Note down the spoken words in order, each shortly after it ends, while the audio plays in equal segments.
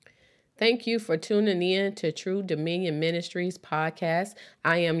Thank you for tuning in to True Dominion Ministries podcast.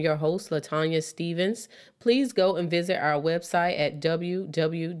 I am your host, Latanya Stevens. Please go and visit our website at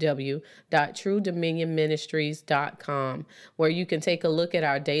www.truedominionministries.com, where you can take a look at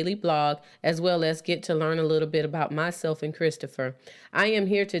our daily blog as well as get to learn a little bit about myself and Christopher. I am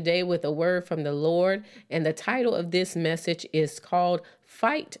here today with a word from the Lord, and the title of this message is called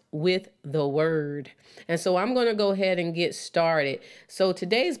Fight with the Word. And so I'm going to go ahead and get started. So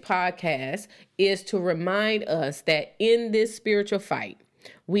today's podcast is to remind us that in this spiritual fight,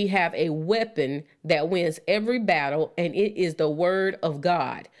 we have a weapon that wins every battle, and it is the Word of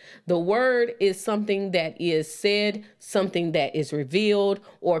God. The Word is something that is said, something that is revealed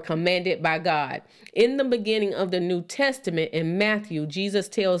or commanded by God. In the beginning of the New Testament in Matthew, Jesus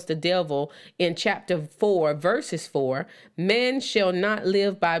tells the devil in chapter 4, verses 4, man shall not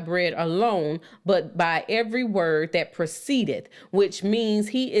live by bread alone, but by every word that proceedeth, which means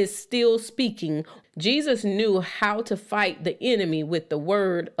he is still speaking. Jesus knew how to fight the enemy with the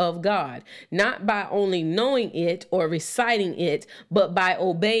Word of God, not by only knowing it or reciting it, but by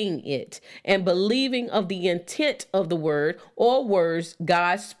obeying it and believing of the intent of the word or words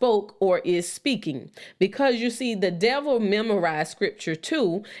God spoke or is speaking. Because you see, the devil memorized scripture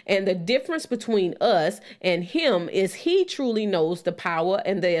too, and the difference between us and him is he truly knows the power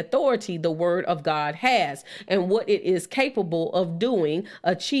and the authority the Word of God has and what it is capable of doing,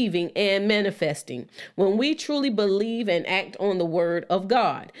 achieving, and manifesting when we truly believe and act on the Word of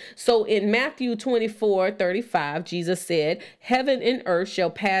God. So in Matthew 24:35, Jesus said, heaven and earth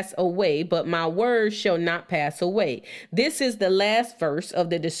shall pass away, but my words shall not pass away. This is the last verse of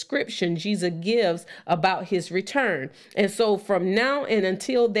the description Jesus gives about his return. And so from now and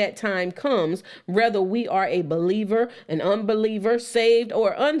until that time comes, whether we are a believer, an unbeliever, saved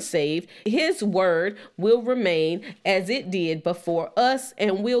or unsaved, his word will remain as it did before us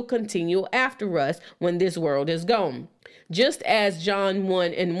and will continue after us when this world is gone. Just as John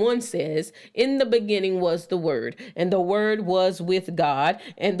 1:1 says, in the beginning was the Word, and the Word was with God,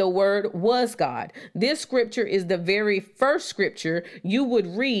 and the Word was God. This scripture is the very first scripture you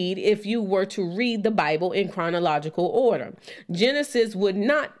would read if you were to read the Bible in chronological order. Genesis would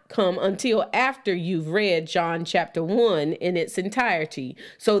not come until after you've read John chapter 1 in its entirety.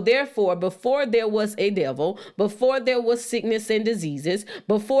 So therefore, before there was a devil, before there was sickness and diseases,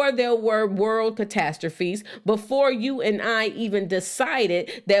 before there were world catastrophes, before you and I even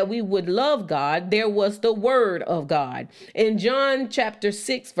decided that we would love God, there was the Word of God. In John chapter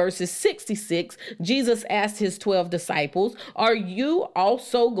 6, verses 66, Jesus asked his 12 disciples, are you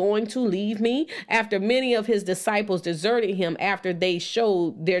also going to leave me? After many of his disciples deserted him after they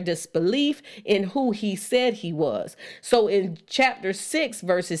showed their disbelief in who he said he was. So in chapter 6,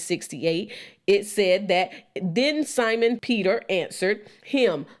 verses 68, it said that then Simon Peter answered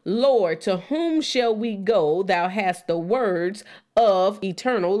him, Lord, to whom shall we go? Thou hast the words of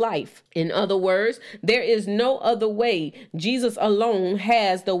eternal life. In other words, there is no other way. Jesus alone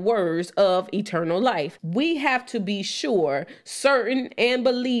has the words of eternal life. We have to be sure, certain, and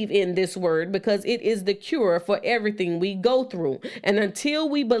believe in this word because it is the cure for everything we go through. And until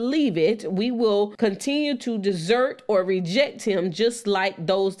we believe it, we will continue to desert or reject him, just like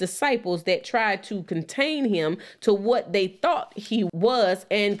those disciples that tried to contain him to what they thought he was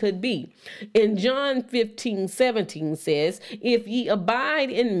and could be. In John 15:17 says, if ye abide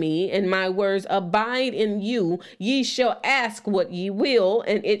in me and my words abide in you, ye shall ask what ye will,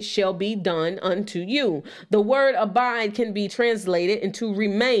 and it shall be done unto you. The word abide can be translated into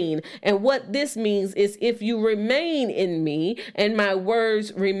remain. And what this means is if you remain in me and my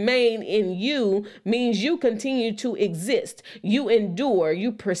words remain in you, means you continue to exist. You endure,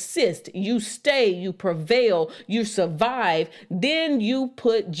 you persist, you stay, you prevail, you survive. Then you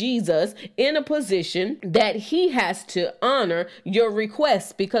put Jesus in a position that he has to honor your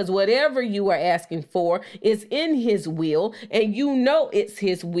request, because whatever you are asking for is in his will, and you know it's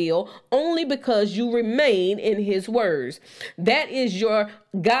his will only because you remain in his words. That is your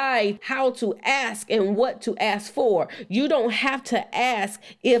guide how to ask and what to ask for. You don't have to ask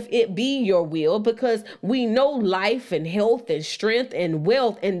if it be your will, because we know life and health and strength and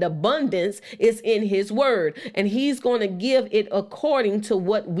wealth and abundance is in his word, and he's going to give it according to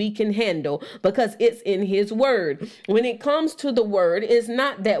what we can handle because it's in his word. When it comes to the word is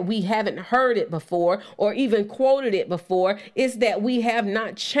not that we haven't heard it before or even quoted it before. It's that we have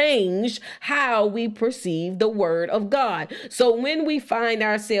not changed how we perceive the word of God. So when we find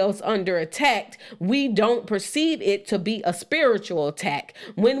ourselves under attack, we don't perceive it to be a spiritual attack.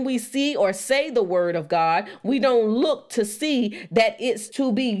 When we see or say the word of God, we don't look to see that it's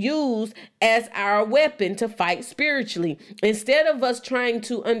to be used as our weapon to fight spiritually. Instead of us trying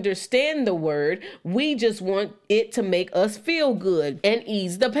to understand the word, we just want it to make us feel good and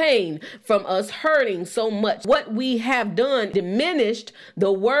ease the pain from us hurting so much. What we have done diminished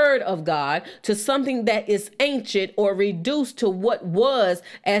the word of God to something that is ancient or reduced to what was,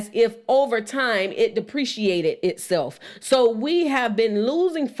 as if over time it depreciated itself. So we have been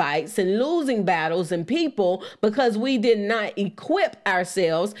losing fights and losing battles and people because we did not equip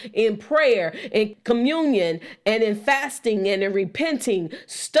ourselves in prayer, in communion, and in fasting, and in repenting,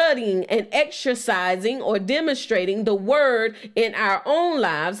 studying, and exercising or demonstrating the word in our own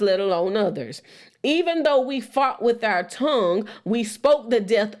lives, let alone others. Even though we fought with our tongue, we spoke the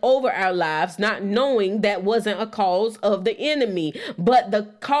death over our lives, not knowing that wasn't a cause of the enemy, but the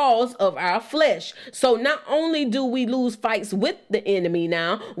cause of our flesh. So not only do we lose fights with the enemy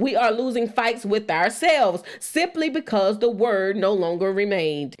now, we are losing fights with ourselves simply because the word no longer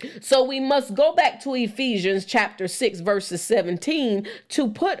remained. So we must go back to Ephesians chapter 6, verses 17 to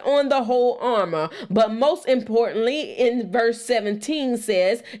put on the whole armor. But most importantly, in verse 17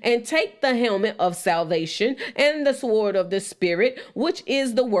 says, and take the helmet of salvation and the sword of the Spirit, which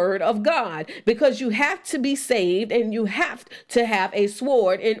is the word of God, because you have to be saved and you have to have a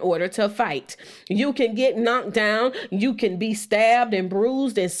sword in order to fight. You can get knocked down, you can be stabbed and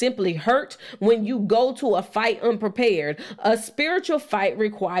bruised and simply hurt when you go to a fight unprepared. A spiritual fight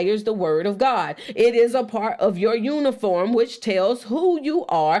requires the word of God. It is a part of your uniform which tells who you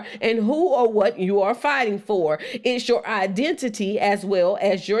are and who or what you are fighting for. It's your identity as well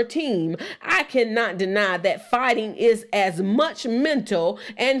as your team. I cannot deny that fighting is as much mental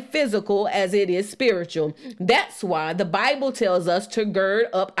and physical as it is spiritual. That's why the Bible tells us to gird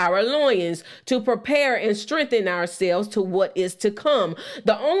up our loins, to prepare and strengthen ourselves to what is to come.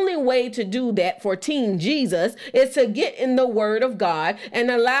 The only way to do that for Team Jesus is to get in the word of God and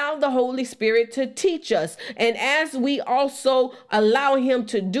allow the Holy Spirit to teach us. And as we also allow him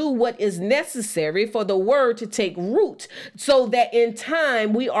to do what is necessary for the word to take root, so that in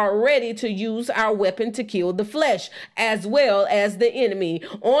time we are ready to use our weapon to kill the flesh as well as the enemy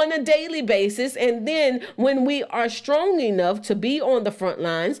on a daily basis. And then when we are strong enough to be on the front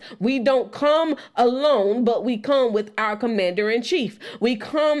lines, we don't come alone, but we come with our commander in chief. We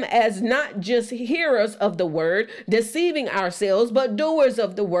come as not just hearers of the word, deceiving ourselves, but doers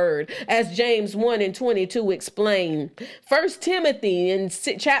of the word, as James 1:22 explain. 1 Timothy in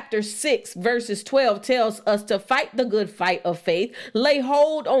chapter 6 verses 12 tells us to fight the good fight of faith, lay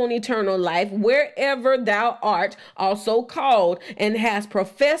hold on eternal life, wherever thou art also called and hast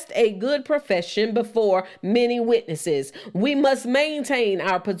professed a good profession before many witnesses. We must maintain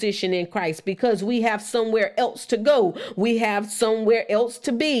our position in Christ because we have somewhere else to go. We have somewhere else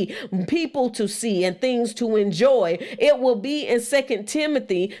to be, people to see, and things to enjoy. It will be in 2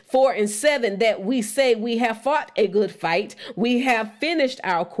 Timothy 4:7 that we say we have fought a good fight, we have finished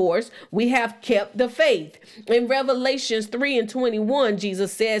our course, we have kept the faith. In Revelations 3:21,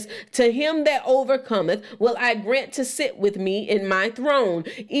 Jesus says, to him that overcometh will I grant to sit with me in my throne,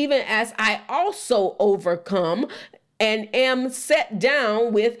 even as I also overcome and am set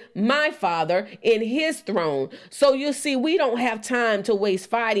down with my Father in his throne. So you see, we don't have time to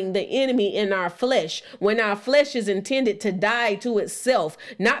waste fighting the enemy in our flesh when our flesh is intended to die to itself,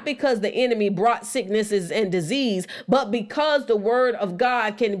 not because the enemy brought sicknesses and disease, but because the word of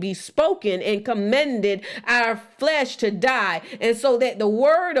God can be spoken and commanded our flesh to die, and so that the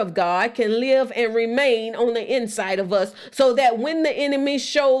word of God can live and remain on the inside of us, so that when the enemy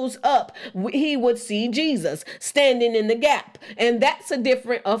shows up, he would see Jesus standing in the gap. And that's a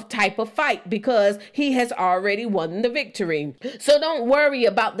different type of fight because he has already won the victory. So don't worry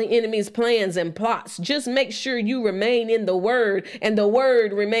about the enemy's plans and plots. Just make sure you remain in the word and the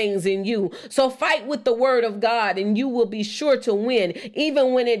word remains in you. So fight with the word of God and you will be sure to win,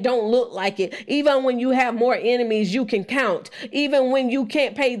 even when it don't look like it, even when you have more enemies you can count, even when you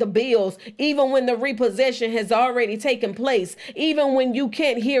can't pay the bills, even when the repossession has already taken place, even when you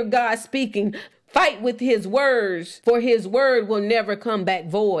can't hear God speaking. Fight with his words, for his word will never come back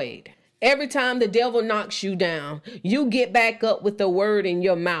void. Every time the devil knocks you down, you get back up with the word in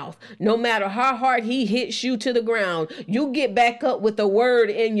your mouth. No matter how hard he hits you to the ground, you get back up with the word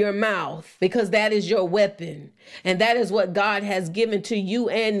in your mouth because that is your weapon. And that is what God has given to you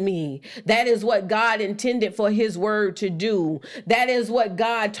and me. That is what God intended for his word to do. That is what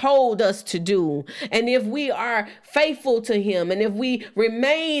God told us to do. And if we are faithful to him and if we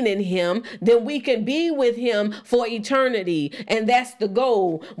remain in him, then we can be with him for eternity. And that's the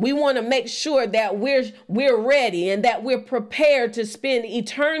goal. We want to make sure that we're ready and that we're prepared to spend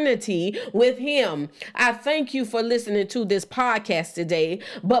eternity with him. I thank you for listening to this podcast today.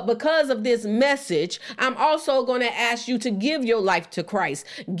 But because of this message, I'm also going to ask you to give your life to Christ.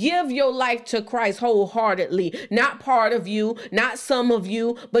 Give your life to Christ wholeheartedly. Not part of you, not some of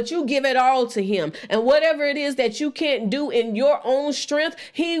you, but you give it all to him. And whatever it is that you can't do in your own strength,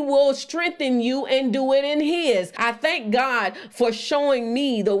 he will strengthen you and do it in his. I thank God for showing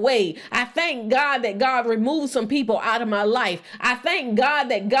me the way. I thank God that God removed some people out of my life. I thank God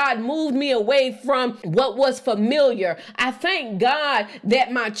that God moved me away from what was familiar. I thank God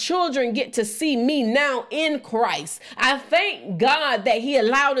that my children get to see me now in Christ. I thank God that he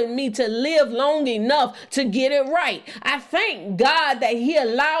allowed me to live long enough to get it right. I thank God that he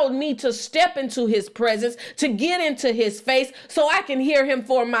allowed me to step into his presence, to get into his face so I can hear him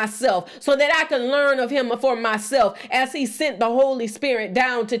for myself, so that I can learn of him for myself as he sent the Holy Spirit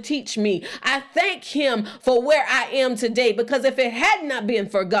down to teach me. I thank him for where I am today, because if it had not been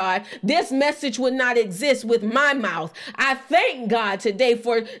for God, this message would not exist with my mouth. I thank God today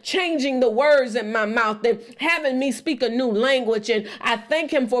for changing the words in my mouth and having me speak a new language. And I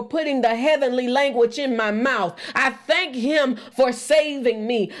thank him for putting the heavenly language in my mouth. I thank him for saving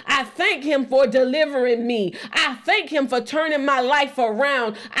me. I thank him for delivering me. I thank him for turning my life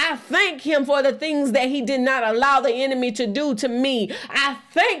around. I thank him for the things that he did not allow the enemy to do to me. I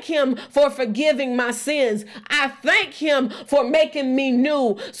thank him for forgiving my sins. I thank him for making me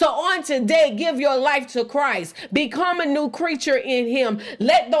new. So on today, give your life to Christ. Become a new creature in him.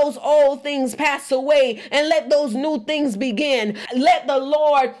 Let those old things pass away and let those new things begin. Let the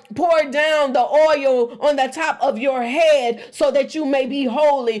Lord pour down the oil on the top of your head so that you may be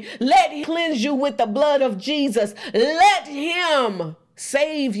holy. Let him cleanse you with the blood of Jesus. Let him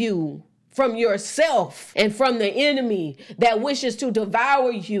save you from yourself and from the enemy that wishes to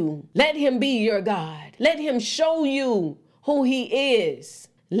devour you. Let him be your God. Let him show you who he is.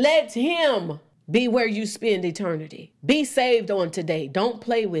 Let him be where you spend eternity. Be saved on today. Don't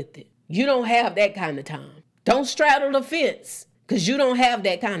play with it. You don't have that kind of time. Don't straddle the fence because you don't have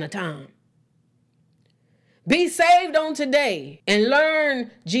that kind of time. Be saved on today and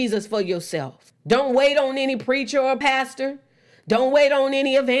learn Jesus for yourself. Don't wait on any preacher or pastor. Don't wait on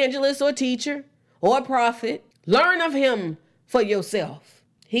any evangelist or teacher or prophet. Learn of him for yourself.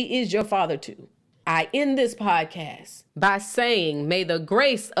 He is your Father too. I end this podcast by saying, may the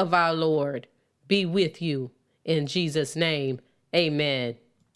grace of our Lord be with you. In Jesus' name, amen.